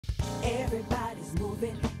Everybody's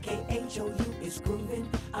moving, KHOU is grooving.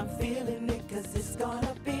 I'm feeling it cause it's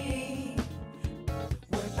gonna be.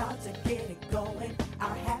 We're about to get it going,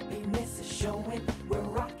 our happiness is showing. We're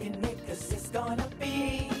rocking it cause it's gonna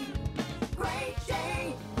be. Great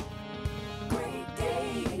day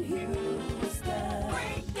in Houston.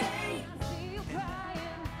 Great day. See you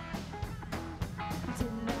crying.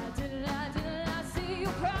 Didn't I see you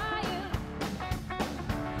crying?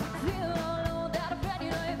 Feel all alone without a friend, you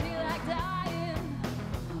know you feel like dying.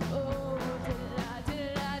 Oh, didn't I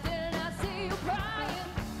see you crying?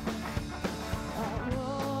 I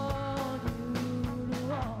want you to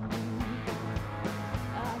want me.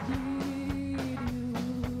 I need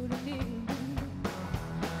you to need me.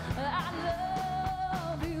 I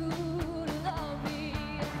love you to love me.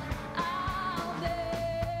 I'm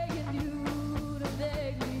begging you to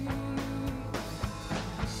beg me.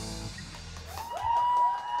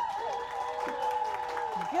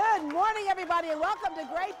 Good morning, everybody, and welcome to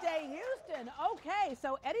Great Day Houston. Okay,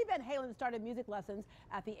 so Eddie Van Halen started music lessons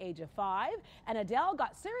at the age of 5, and Adele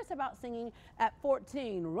got serious about singing at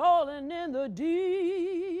 14, rolling in the deep.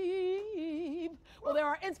 Well, there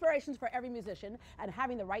are inspirations for every musician, and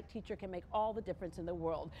having the right teacher can make all the difference in the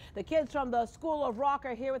world. The kids from the School of Rock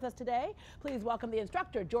are here with us today. Please welcome the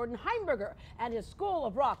instructor, Jordan Heimberger, and his School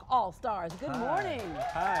of Rock All-Stars. Good morning.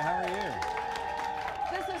 Hi, how are you?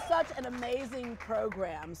 This is such an amazing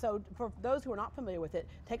program. So for those who are not familiar with it,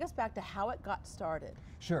 take us back to how it got started.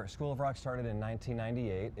 Sure. School of Rock started in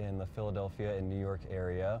 1998 in the Philadelphia and New York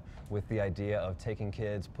area with the idea of taking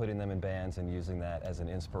kids, putting them in bands, and using that as an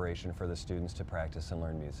inspiration for the students to practice and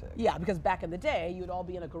learn music. Yeah, because back in the day, you'd all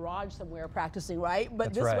be in a garage somewhere practicing, right? But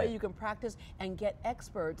That's this right. way you can practice and get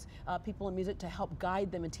experts, people in music to help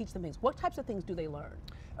guide them and teach them things. What types of things do they learn?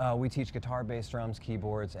 We teach guitar, bass, drums,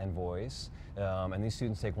 keyboards, and voice. And these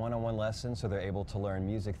students take one-on-one lessons so they're able to learn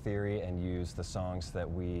music theory and use the songs that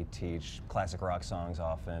we teach, classic rock songs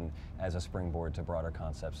often, as a springboard to broader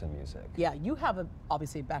concepts in music. Yeah, you have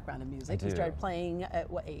obviously a background in music. I You do. started playing at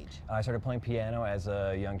what age? I started playing piano as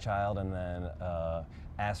a young child and then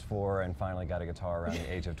asked for and finally got a guitar around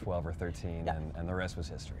the age of 12 or 13, Yeah. and the rest was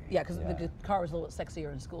history. Yeah, because the guitar was a little bit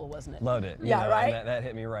sexier in school, wasn't it? Loved it. you Yeah, know, right? And that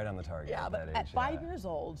hit me right on the target Yeah, at but that at age. 5 years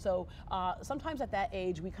old, so sometimes at that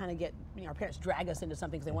age we kind of get, our parents drag us into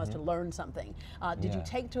something because they want us to learn something. Did you Yeah.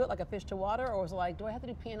 take to it like a fish to water, or was it like, do I have to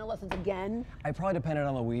do piano lessons again? I probably depended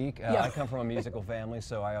on the week. Yeah. I come from a musical family,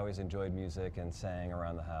 so I always enjoyed music and sang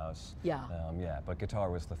around the house. Yeah. But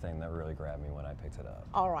guitar was the thing that really grabbed me when I picked it up.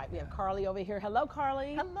 All right, we have Carly over here. Hello,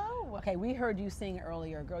 Carly. Hello. Okay, we heard you sing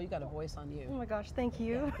earlier. Girl, you got a voice on Oh you. my gosh, thank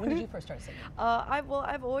you. When did you first start singing?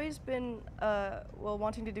 I've always been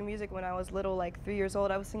wanting to do music when I was little, like 3 years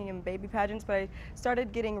old. I was singing in baby pageants, but I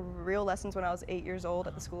started getting real lessons when I was 8 years old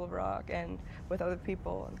at the School of Rock and with other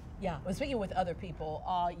people. Yeah, well, speaking with other people,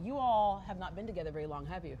 you all have not been together very long,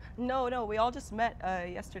 have you? No, we all just met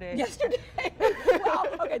yesterday. Yesterday. Well,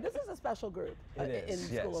 okay, this is a special group It in is,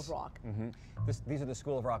 School yes. of Rock. These are the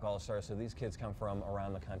School of Rock All-Stars, so these kids come from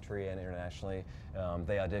around the country and internationally.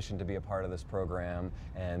 They audition to be a part of this program,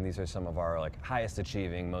 and these are some of our highest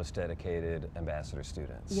achieving, most dedicated ambassador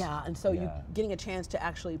students. Yeah, and so Yeah. you're getting a chance to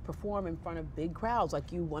actually perform in front of big crowds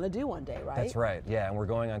like you want to do one day, right? That's right, yeah, and we're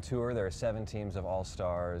going on tour. There are 7 teams of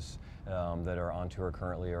All-Stars that are on tour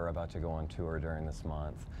currently or about to go on tour during this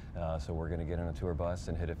month. So we're going to get in a tour bus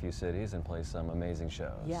and hit a few cities and play some amazing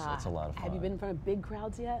shows. Yeah. It's a lot of fun. Have you been in front of big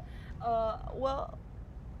crowds yet? Well,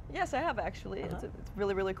 yes, I have actually. It's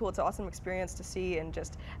really, really cool. It's an awesome experience to see and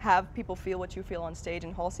just have people feel what you feel on stage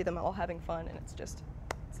and see them all having fun, and it's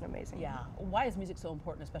an amazing. Yeah. Why is music so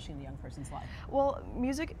important, especially in a young person's life? Well,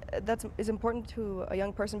 music is important to a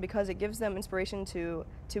young person because it gives them inspiration to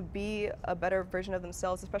be a better version of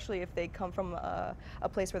themselves, especially if they come from a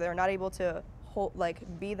place where they're not able to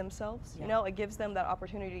be themselves. Yeah. You know, it gives them that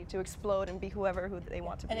opportunity to explode and be who they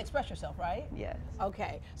want to be. And express yourself, right? Yes.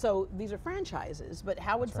 Okay, so these are franchises, but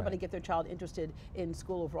how would That's somebody right. get their child interested in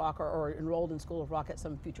School of Rock or enrolled in School of Rock at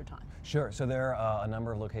some future time? Sure. So there are a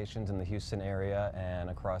number of locations in the Houston area and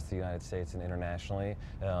across the United States and internationally.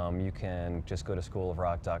 You can just go to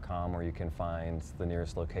schoolofrock.com where you can find the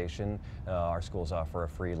nearest location. Our schools offer a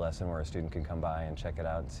free lesson where a student can come by and check it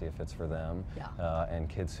out and see if it's for them. Yeah. And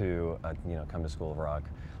kids who come to School of Rock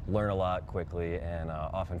learn a lot quickly and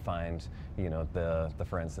often find the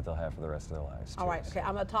friends that they'll have for the rest of their lives. All right, too. okay,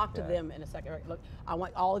 I'm gonna talk to Yeah. them in a second. Right, look, I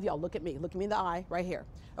want all of y'all, look at me in the eye, right here.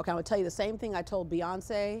 Okay, I'm gonna tell you the same thing I told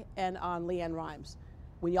Beyonce and on Leanne Rimes.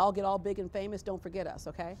 when y'all get all big and famous, don't forget us,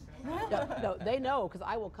 okay? No, they know, because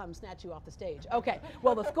I will come snatch you off the stage. Okay,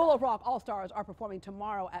 well, the School of Rock All-Stars are performing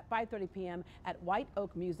tomorrow at 5:30 p.m. at White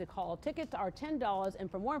Oak Music Hall. Tickets are $10, and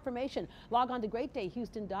for more information, log on to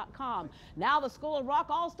greatdayhouston.com. Now the School of Rock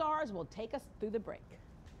All-Stars will take us through the break.